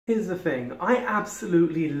Here's the thing, I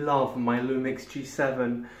absolutely love my Lumix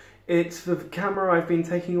G7. It's the camera I've been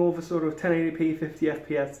taking all the sort of 1080p 50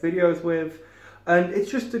 FPS videos with, and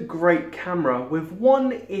it's just a great camera with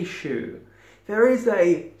one issue. There is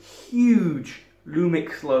a huge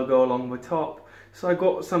Lumix logo along the top, so I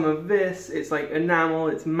got some of this. It's like enamel,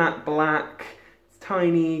 it's matte black, it's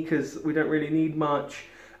tiny because we don't really need much.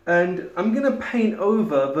 And I'm going to paint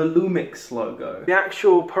over the Lumix logo. The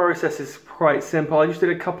actual process is quite simple. I just did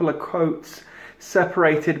a couple of coats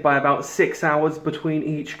separated by about 6 hours between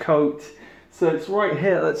each coat. So it's right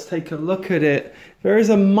here, let's take a look at it. There is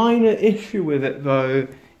a minor issue with it though,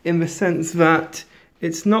 in the sense that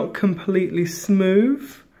it's not completely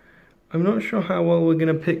smooth. I'm not sure how well we're going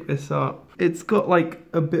to pick this up. It's got like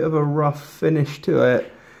a bit of a rough finish to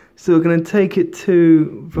it. So we're going to take it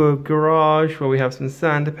to the garage where we have some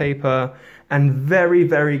sandpaper and very,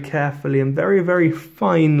 very carefully and very, very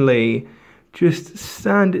finely just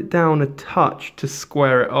sand it down a touch to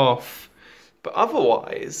square it off. But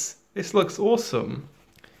otherwise, this looks awesome,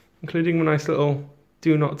 including the nice little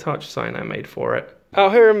do not touch sign I made for it.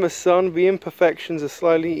 Out here in the sun, the imperfections are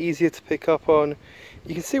slightly easier to pick up on.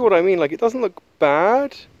 You can see what I mean, like it doesn't look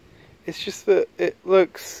bad. It's just that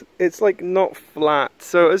it's like not flat.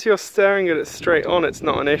 So as you're staring at it straight on, it's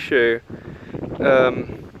not an issue.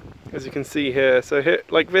 As you can see here. So here,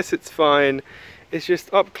 like this, it's fine. It's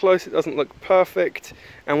just up close, it doesn't look perfect.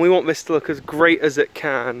 And we want this to look as great as it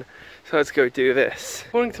can. So let's go do this.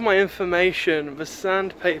 According to my information, the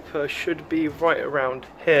sandpaper should be right around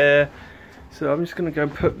here. So I'm just gonna go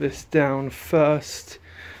put this down first.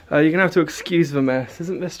 You're gonna have to excuse the mess.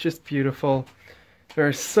 Isn't this just beautiful? There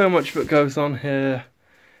is so much that goes on here.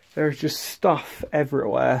 There's just stuff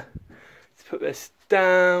everywhere. Let's put this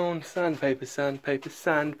down. Sandpaper, sandpaper,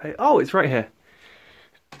 sandpaper. Oh, it's right here.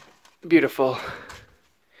 Beautiful.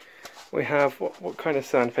 We have, what kind of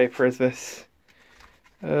sandpaper is this?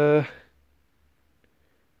 There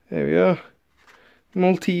we are.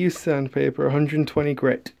 Multi-use sandpaper, 120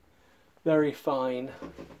 grit. Very fine.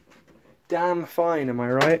 Damn fine, am I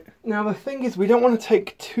right? Now the thing is, we don't want to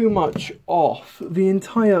take too much off. The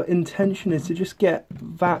entire intention is to just get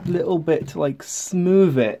that little bit to like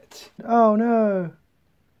smooth it. Oh no!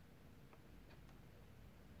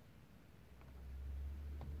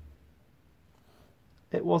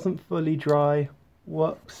 It wasn't fully dry.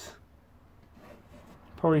 Whoops.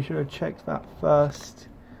 Probably should have checked that first.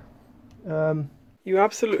 You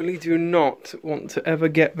absolutely do not want to ever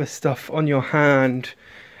get the stuff on your hand.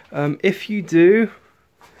 If you do,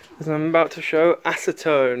 as I'm about to show,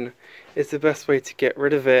 acetone is the best way to get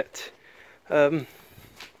rid of it. Damn,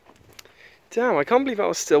 I can't believe that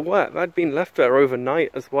was still wet. That'd been left there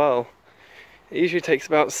overnight as well. It usually takes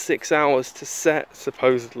about 6 hours to set,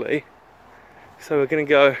 supposedly. So we're gonna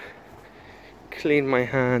go clean my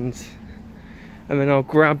hands and then I'll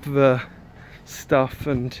grab the stuff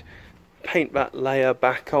and paint that layer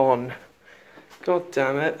back on. God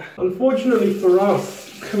damn it. Unfortunately for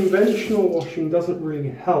us, conventional washing doesn't really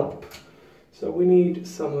help. So we need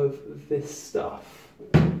some of this stuff.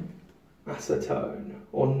 Acetone,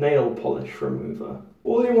 or nail polish remover.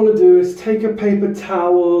 All you want to do is take a paper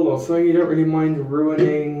towel or something you don't really mind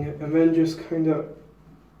ruining, and then just kind of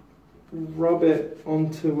rub it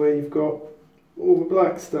onto where you've got all the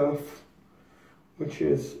black stuff, which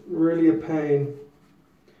is really a pain.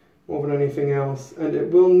 More than anything else, and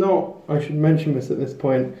it will not, I should mention this at this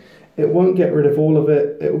point, it won't get rid of all of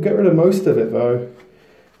it. It will get rid of most of it though.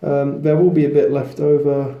 There will be a bit left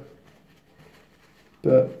over,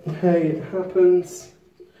 but hey, it happens,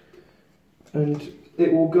 and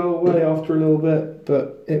it will go away after a little bit,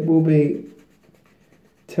 but it will be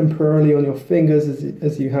temporarily on your fingers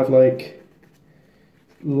as you have like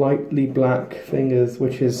lightly black fingers,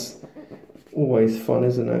 which is always fun,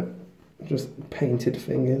 isn't it? Just painted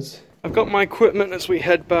fingers. I've got my equipment as we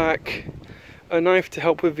head back, a knife to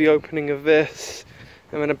help with the opening of this,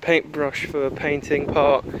 and then a paintbrush for the painting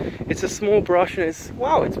part. It's a small brush and it's,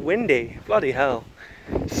 wow, it's windy, bloody hell.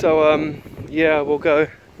 So yeah, we'll go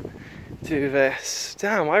do this.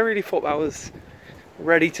 Damn, I really thought that was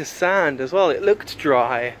ready to sand as well. It looked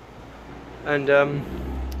dry. And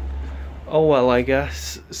oh well, I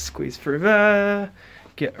guess. Squeeze through there.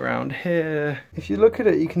 Get around here. If you look at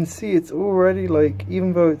it, you can see it's already like,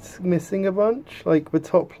 even though it's missing a bunch, like the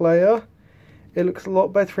top layer, it looks a lot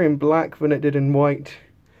better in black than it did in white.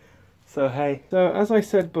 So hey. So as I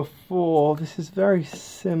said before, this is very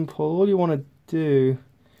simple. All you want to do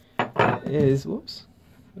is, whoops,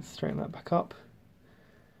 let's straighten that back up.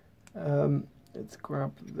 Let's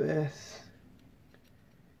grab this.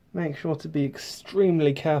 Make sure to be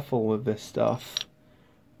extremely careful with this stuff.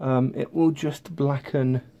 It will just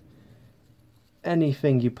blacken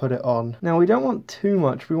anything you put it on. Now we don't want too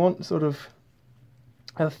much, we want sort of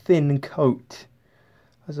a thin coat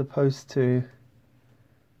as opposed to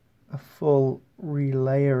a full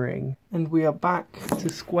relayering. And we are back to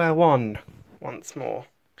square one once more.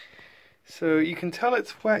 So you can tell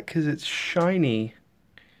it's wet because it's shiny.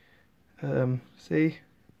 See?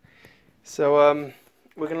 So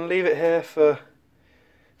we're going to leave it here for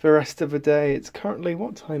the rest of the day. It's currently,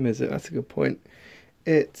 what time is it? That's a good point.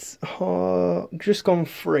 It's just gone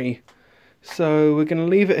 3. So we're going to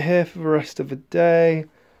leave it here for the rest of the day.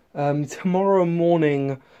 Tomorrow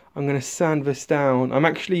morning I'm going to sand this down. I'm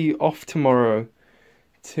actually off tomorrow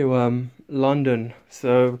to London,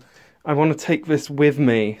 so I want to take this with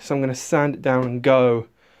me, so I'm going to sand it down and go.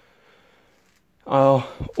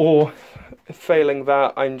 Or failing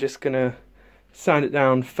that, I'm just going to sand it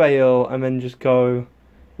down, fail, and then just go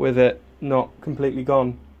with it, not completely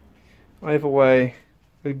gone. Either way,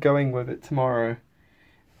 we're going with it tomorrow.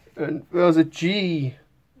 And there's a G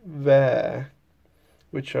there,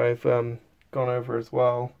 which I've gone over as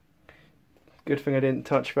well. Good thing I didn't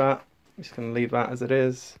touch that. I'm just going to leave that as it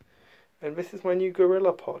is. And this is my new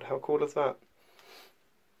Gorilla Pod. How cool is that?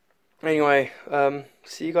 Anyway,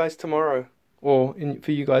 see you guys tomorrow. Or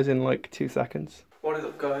for you guys in like 2 seconds. What is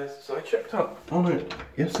up, guys? So I checked up on it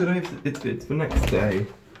yesterday. It's the next day.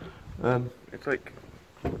 It's like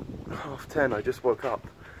 10:30. I just woke up.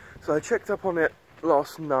 So I checked up on it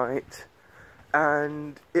last night.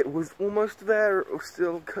 And it was almost there. It was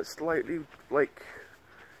still slightly like...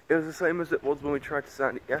 It was the same as it was when we tried to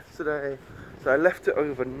sand it yesterday. So I left it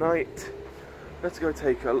overnight. Let's go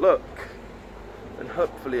take a look. And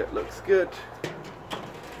hopefully it looks good.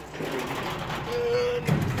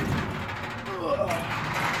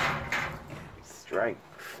 Strength.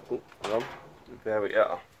 Oh, hold on. There we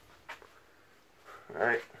are.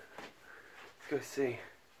 Alright. Let's go see.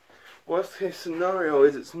 Worst case scenario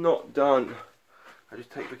is it's not done. I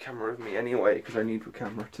just take the camera with me anyway because I need the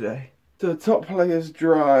camera today. So the top layer's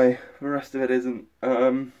dry, the rest of it isn't.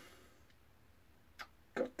 God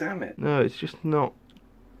damn it. No, it's just not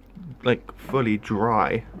like fully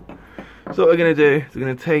dry. So what we're going to do is we're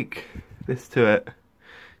going to take this to it,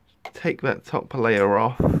 take that top layer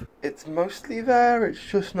off. It's mostly there, it's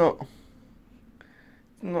just not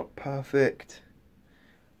perfect.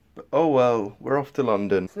 But oh well, we're off to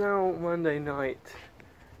London. It's now Monday night.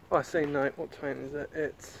 Well, I say night, what time is it?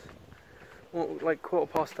 It's like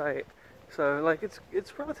 8:15. So like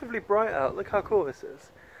it's relatively bright out. Look how cool this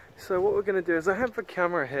is. So what we're gonna do is I have the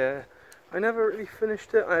camera here. I never really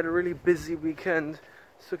finished it. I had a really busy weekend.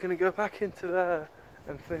 So we're gonna go back into there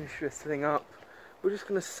and finish this thing up. We're just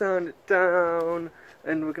gonna sand it down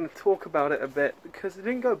and we're gonna talk about it a bit because it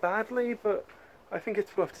didn't go badly, but I think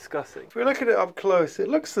it's worth discussing. If we look at it up close, it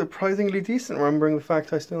looks surprisingly decent, remembering the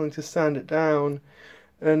fact I still need to sand it down.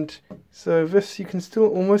 And so this, you can still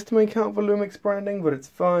almost make out the Lumix branding, but it's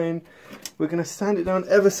fine. We're going to sand it down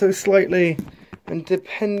ever so slightly, and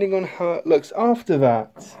depending on how it looks after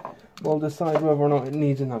that, we'll decide whether or not it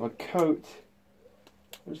needs another coat.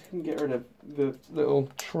 I'm just going to get rid of the little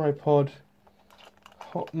tripod,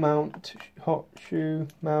 hot shoe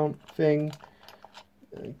mount thing.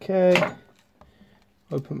 Okay.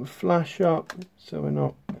 Open the flash up, so we're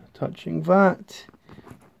not touching that.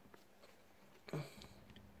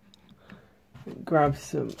 Grab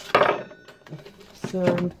some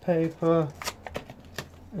sandpaper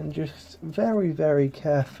and just very, very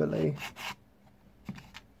carefully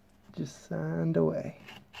just sand away.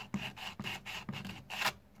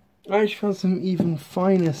 I actually found some even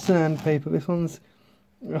finer sandpaper. This one's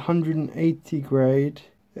 180 grade.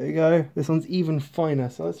 There you go. This one's even finer,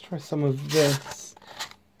 so let's try some of this.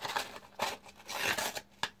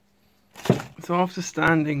 So after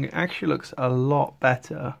standing, it actually looks a lot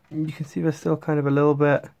better. You can see there's still kind of a little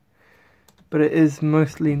bit, but it is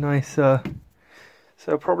mostly nicer.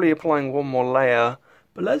 So probably applying one more layer,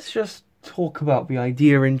 but let's just talk about the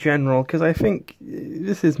idea in general, because I think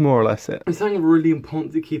this is more or less it. It's something really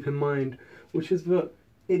important to keep in mind, which is that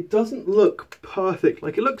it doesn't look perfect.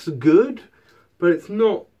 Like, it looks good, but it's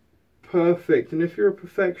not perfect. And if you're a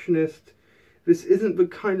perfectionist, this isn't the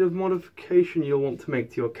kind of modification you'll want to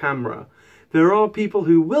make to your camera. There are people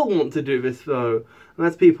who will want to do this though, and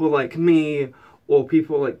that's people like me, or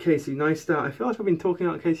people like Casey Neistat. I feel like I've been talking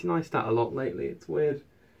about Casey Neistat a lot lately, it's weird.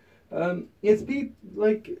 Here's the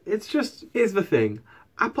thing.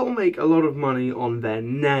 Apple make a lot of money on their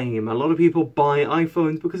name. A lot of people buy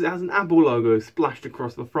iPhones because it has an Apple logo splashed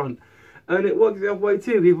across the front. And it works the other way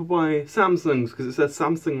too. People buy Samsungs because it says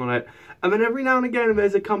Samsung on it. And then every now and again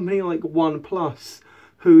there's a company like OnePlus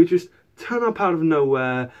who just turn up out of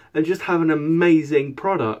nowhere and just have an amazing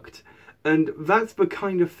product. And that's the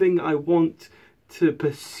kind of thing I want to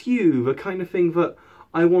pursue, the kind of thing that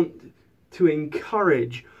I want to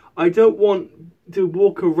encourage. I don't want to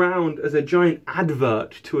walk around as a giant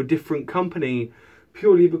advert to a different company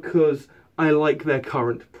purely because I like their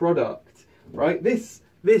current product, right? This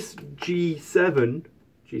G7,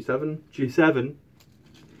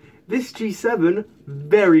 this G7,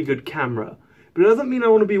 very good camera. But it doesn't mean I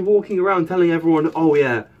want to be walking around telling everyone, oh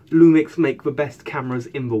yeah, Lumix make the best cameras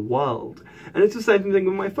in the world. And it's the same thing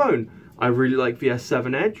with my phone. I really like the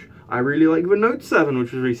S7 Edge. I really like the Note 7,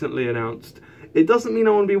 which was recently announced. It doesn't mean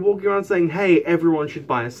I want to be walking around saying, hey, everyone should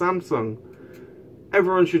buy a Samsung.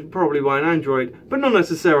 Everyone should probably buy an Android, but not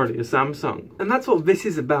necessarily a Samsung. And that's what this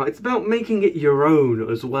is about. It's about making it your own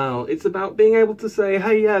as well. It's about being able to say,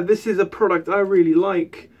 hey, yeah, this is a product I really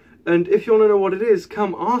like. And if you want to know what it is,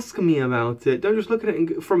 come ask me about it. Don't just look at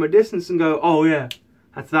it from a distance and go, oh yeah,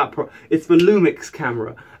 that's that it's the Lumix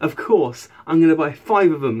camera. Of course, I'm going to buy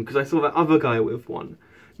 5 of them because I saw that other guy with one.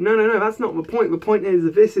 No, that's not the point. The point is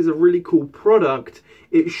that this is a really cool product.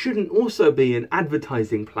 It shouldn't also be an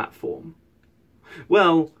advertising platform.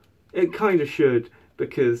 Well, it kind of should,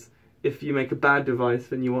 because if you make a bad device,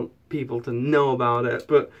 then you want people to know about it.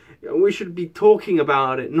 But we should be talking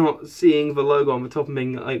about it, not seeing the logo on the top and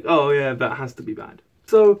being like, oh yeah, that has to be bad.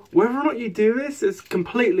 So whether or not you do this is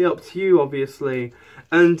completely up to you, obviously.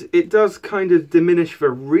 And it does kind of diminish the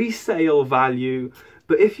resale value.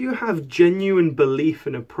 But if you have genuine belief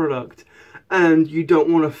in a product and you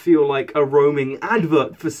don't want to feel like a roaming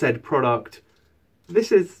advert for said product,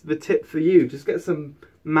 this is the tip for you. Just get some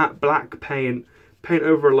matte black paint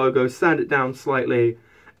over a logo, sand it down slightly,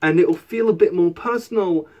 and it'll feel a bit more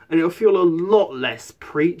personal and it'll feel a lot less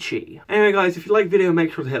preachy. Anyway guys, if you like the video,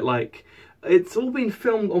 make sure to hit like. It's all been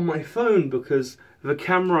filmed on my phone because the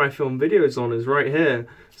camera I film videos on is right here,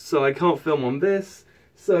 so I can't film on this.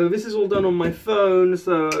 So this is all done on my phone,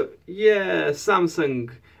 so yeah,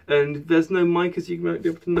 Samsung. And there's no mic, as you might be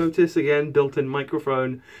able to notice. Again, built-in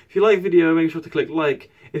microphone. If you like the video, make sure to click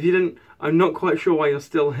like. If you didn't, I'm not quite sure why you're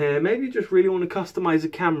still here. Maybe you just really want to customize a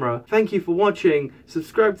camera. Thank you for watching.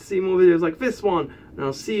 Subscribe to see more videos like this one, and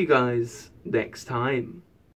I'll see you guys next time.